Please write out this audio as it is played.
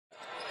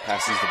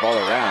Passes the ball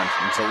around,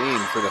 and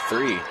Talene for the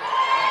three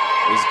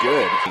is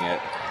good.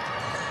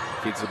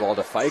 Feeds the ball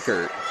to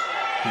Fikert,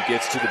 who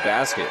gets to the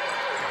basket.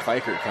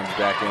 Fikert comes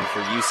back in for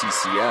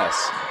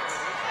UCCS.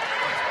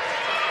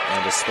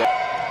 And a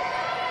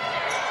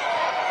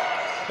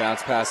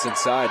bounce pass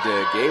inside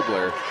to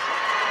Gabler,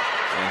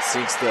 and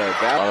sinks the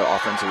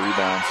offensive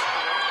rebounds.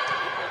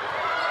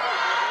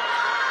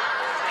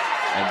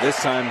 And this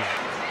time,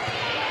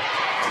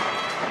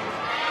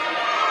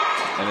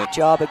 a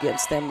job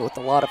against them with a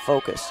lot of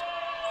focus.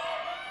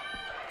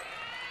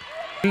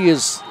 He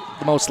is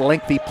the most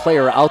lengthy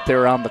player out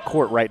there on the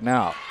court right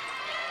now.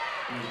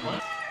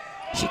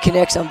 She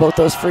connects on both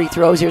those free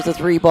throws. Here's the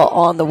three ball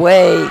on the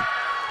way.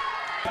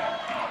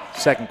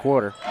 Second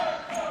quarter.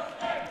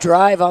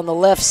 Drive on the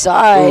left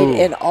side. Ooh.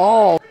 And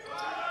all.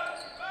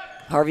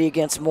 Harvey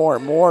against Moore.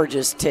 Moore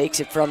just takes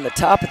it from the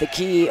top of the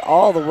key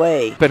all the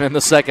way. Been in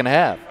the second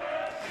half.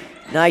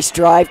 Nice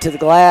drive to the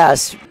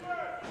glass.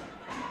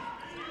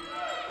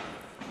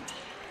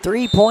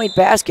 3-point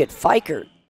basket, Fikert.